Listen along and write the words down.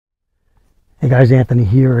Hey guys, Anthony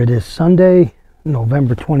here. It is Sunday,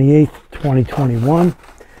 November 28th, 2021.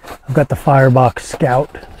 I've got the Firebox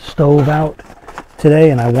Scout stove out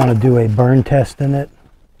today and I want to do a burn test in it.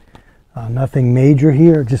 Nothing major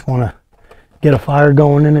here, just want to get a fire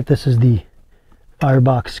going in it. This is the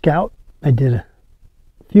Firebox Scout. I did a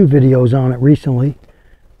few videos on it recently.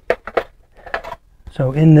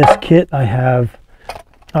 So in this kit I have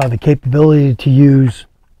the capability to use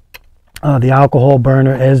the alcohol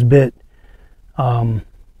burner Esbit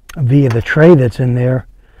via the tray that's in there.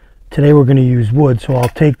 Today we're going to use wood, so I'll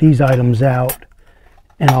take these items out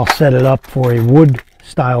and I'll set it up for a wood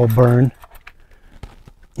style burn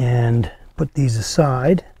and put these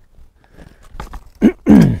aside.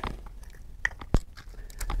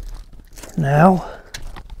 Now,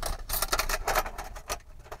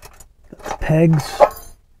 got the pegs.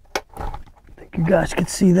 I think you guys can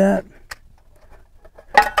see that.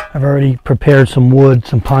 I've already prepared some wood,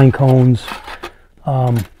 some pine cones.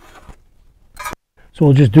 So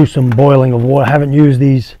we'll just do some boiling of water. I haven't used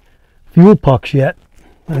these fuel pucks yet.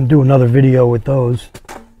 I'm going to do another video with those.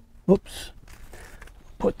 Oops.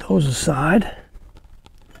 Put those aside.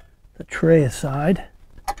 The tray aside.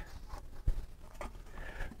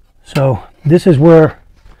 So this is where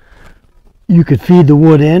you could feed the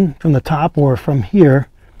wood in from the top or from here.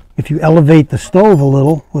 If you elevate the stove a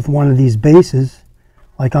little with one of these bases,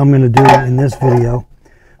 like I'm going to do in this video.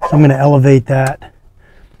 So I'm going to elevate that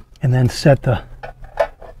and then set the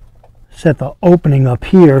opening up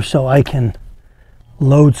here so I can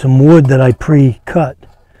load some wood that I pre-cut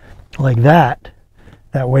like that.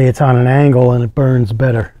 That way it's on an angle and it burns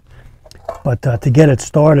better. But to get it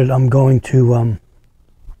started, I'm going to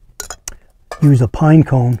use a pine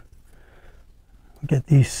cone. Get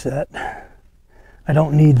these set. I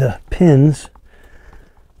don't need the pins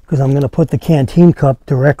because I'm going to put the canteen cup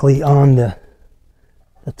directly on the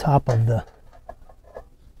top of the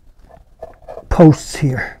posts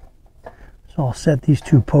here. So I'll set these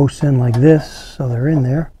two posts in like this so they're in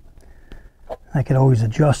there. I could always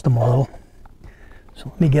adjust them a little. So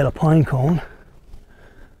let me get a pine cone.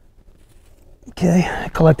 Okay, I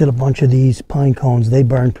collected a bunch of these pine cones. They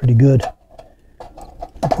burn pretty good.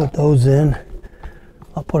 I'll put those in.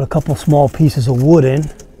 I'll put a couple small pieces of wood in.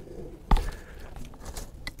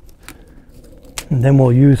 And then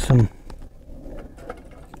we'll use some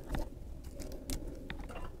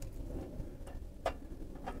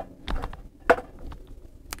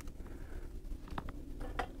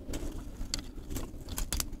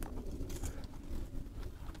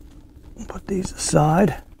put these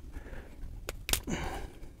aside.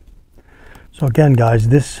 So again guys,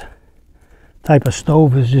 this type of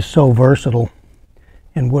stove is just so versatile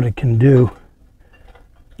in what it can do.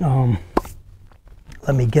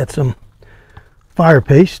 Let me get some fire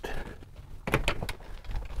paste.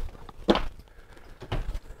 And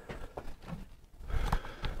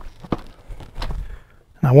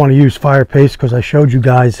I want to use fire paste because I showed you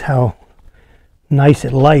guys how nice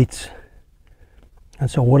it lights. And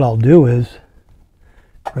so what I'll do is,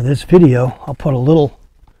 for this video, I'll put a little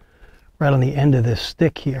right on the end of this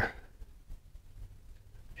stick here.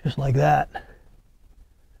 Just like that.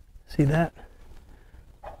 See that?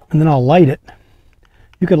 And then I'll light it.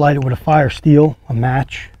 You could light it with a fire steel, a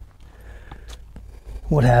match,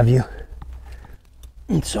 what have you.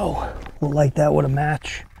 And so we'll light that with a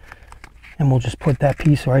match and we'll just put that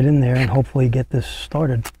piece right in there and hopefully get this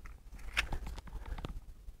started.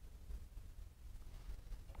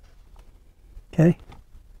 Okay.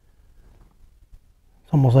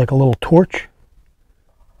 It's almost like a little torch.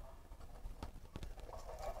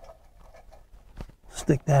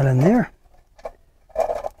 Stick that in there.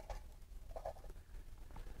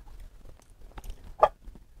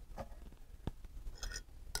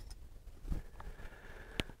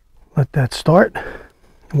 Let that start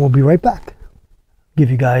and we'll be right back. Give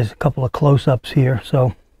you guys a couple of close-ups here.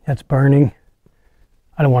 So that's burning.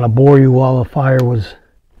 I don't want to bore you while the fire was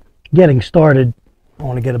getting started. I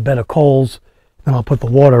want to get a bed of coals, then I'll put the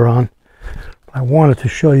water on. I wanted to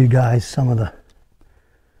show you guys some of the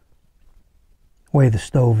way the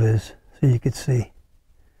stove is so you could see.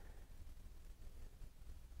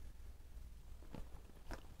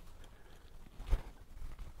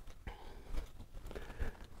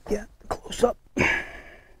 Yeah, close up.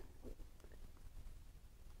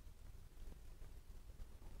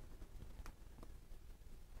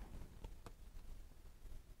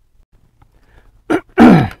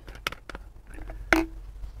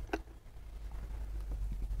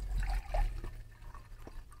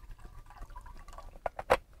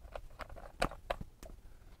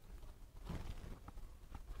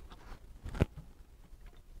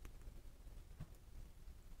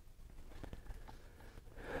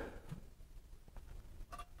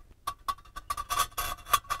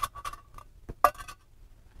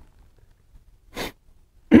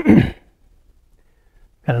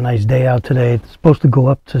 Got a nice day out today. It's supposed to go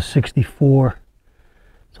up to 64.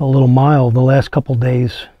 It's a little mild. The last couple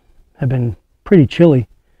days have been pretty chilly,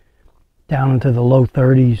 down into the low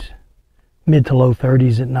 30s, mid to low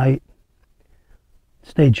 30s at night.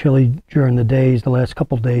 Stayed chilly during the days, the last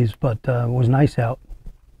couple days, but it was nice out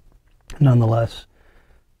nonetheless.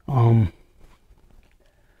 So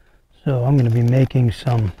I'm going to be making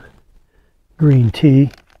some green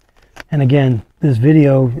tea. And again, this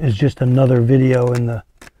video is just another video in the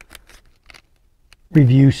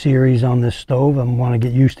review series on this stove. I want to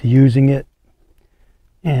get used to using it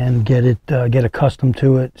and get accustomed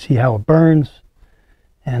to it, see how it burns.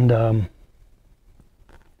 And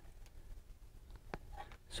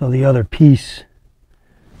so the other piece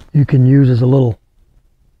you can use as a little,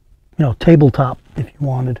 you know, tabletop if you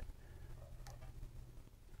wanted.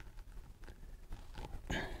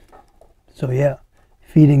 So yeah,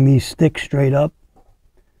 feeding these sticks straight up.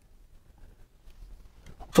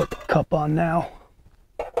 Put the cup on now.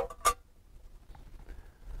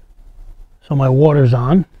 So my water's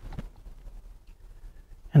on.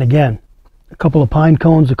 And again, a couple of pine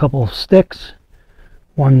cones, a couple of sticks,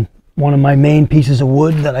 one of my main pieces of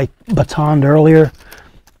wood that I batoned earlier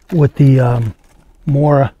with the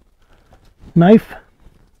Mora knife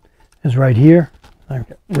is right here.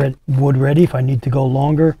 I've got wood ready if I need to go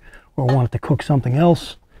longer or want it to cook something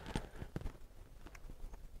else.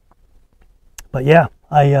 But yeah,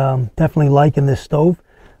 I definitely liking this stove.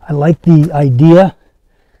 I like the idea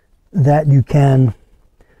that you can,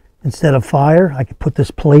 instead of fire, I could put this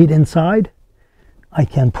plate inside. I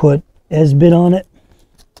can put Esbit on it,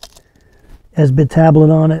 Esbit tablet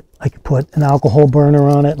on it. I could put an alcohol burner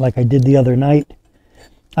on it like I did the other night.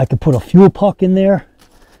 I could put a fuel puck in there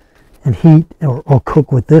and heat or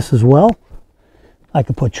cook with this as well. I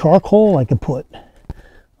could put charcoal, I could put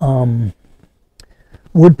wood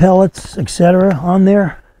pellets, etc. on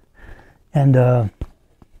there. And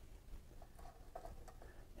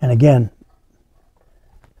again,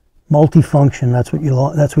 multifunction, that's what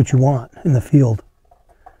you want in the field.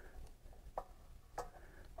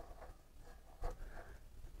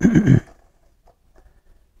 Put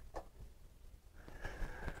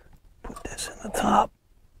this in the top.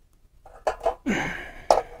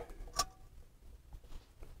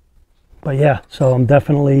 But yeah, so I'm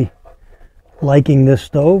definitely liking this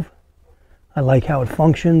stove. I like how it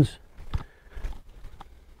functions.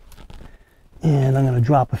 And I'm going to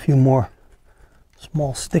drop a few more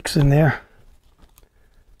small sticks in there.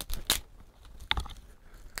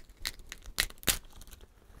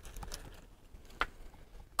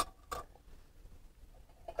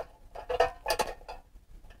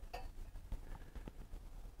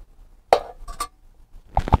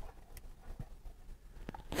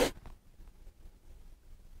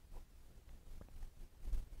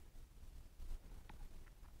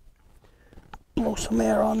 Blow some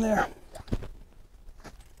air on there.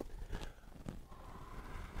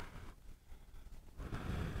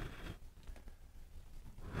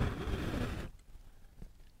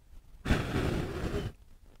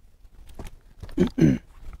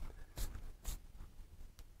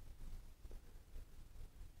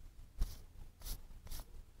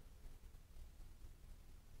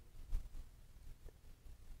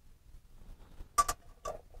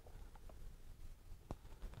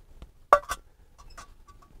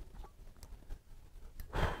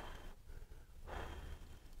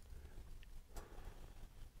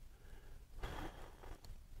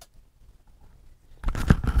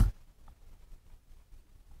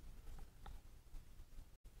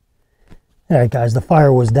 Alright guys, the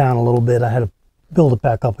fire was down a little bit. I had to build it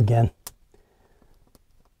back up again.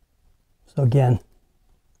 So again,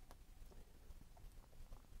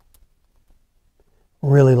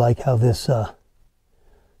 really like how this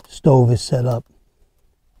stove is set up.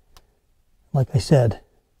 Like I said,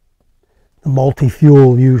 the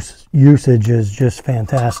multi-fuel usage is just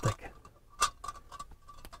fantastic.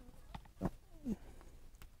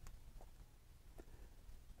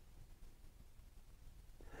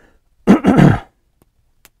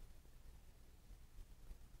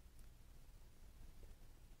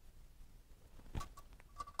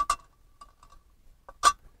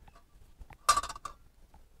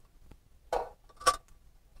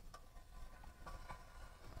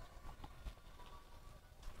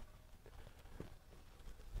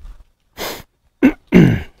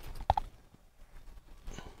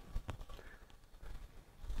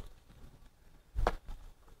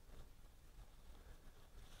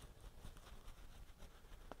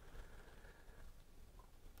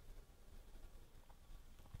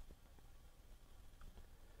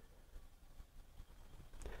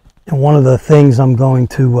 And one of the things I'm going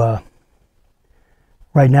to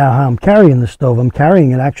right now how I'm carrying the stove. I'm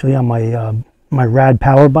carrying it actually on my my Rad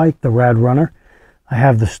power bike, the Rad Runner. I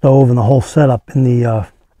have the stove and the whole setup in the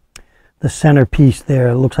centerpiece there.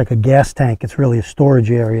 It looks like a gas tank. It's really a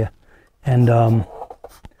storage area. And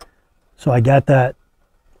so I got the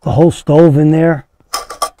whole stove in there.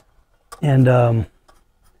 And I'm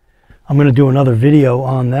going to do another video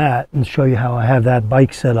on that and show you how I have that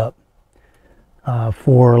bike set up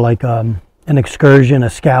for like an excursion, a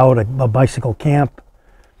scout, a bicycle camp,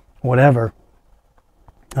 whatever.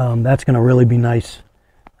 That's going to really be nice.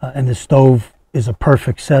 And the stove is a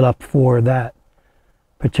perfect setup for that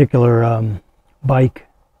particular bike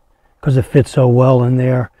because it fits so well in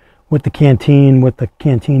there with the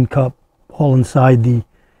canteen cup all inside the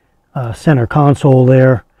center console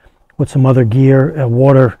there, with some other gear,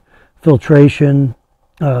 water filtration,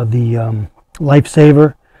 the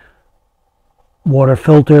Lifesaver water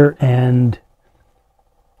filter, and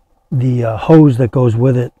the hose that goes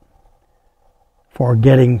with it for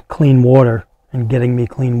getting clean water and getting me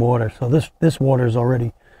clean water. So this water is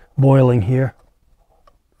already boiling here.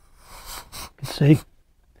 You can see.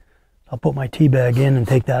 I'll put my tea bag in and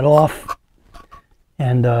take that off.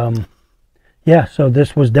 And yeah, so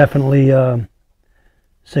this was definitely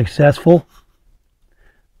successful.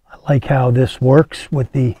 I like how this works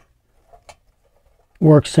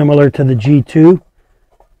works similar to the G2,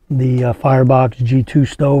 the Firebox G2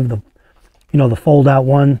 stove, the fold out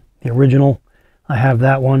one, the original. I have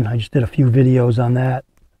that one. I just did a few videos on that.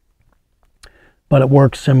 But it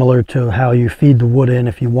works similar to how you feed the wood in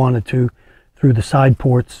if you wanted to through the side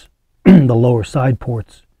ports, the lower side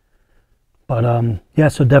ports. But yeah,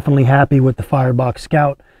 so definitely happy with the Firebox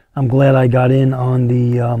Scout. I'm glad I got in on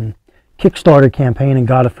the Kickstarter campaign and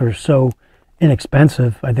got it for so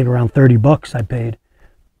inexpensive. I think around 30 bucks I paid.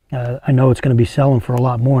 I know it's going to be selling for a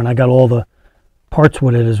lot more, and I got all the parts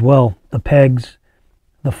with it as well. The pegs,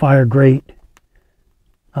 the fire grate,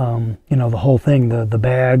 you know, the whole thing, the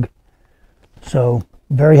bag. So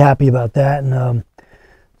very happy about that. And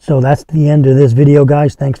so that's the end of this video,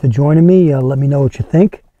 guys. Thanks for joining me. Let me know what you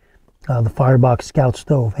think. The Firebox Scout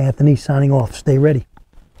Stove. Anthony signing off. Stay ready.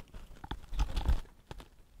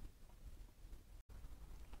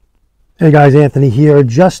 Hey guys, Anthony here.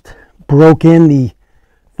 Just broke in the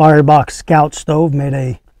Firebox Scout Stove. Made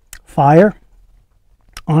a fire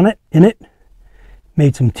in it.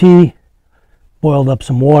 Made some tea. Boiled up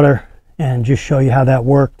some water. And just show you how that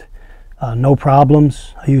worked. No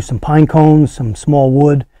problems. I used some pine cones, some small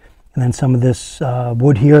wood, and then some of this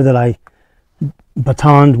wood here that I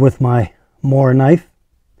batoned with my Mora knife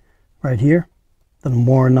right here, the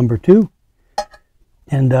Mora number 2,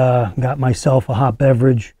 and got myself a hot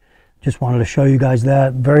beverage. Just wanted to show you guys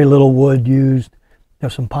that. Very little wood used.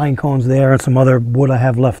 There's some pine cones there and some other wood I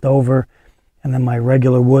have left over, and then my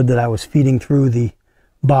regular wood that I was feeding through the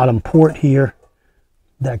bottom port here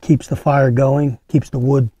that keeps the fire going, keeps the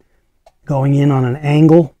wood going in on an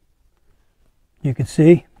angle, you can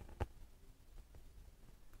see.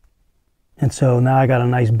 And so now I got a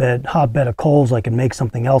nice hot bed of coals. I can make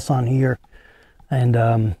something else on here,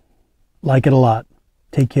 and like it a lot.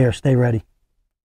 Take care, stay ready.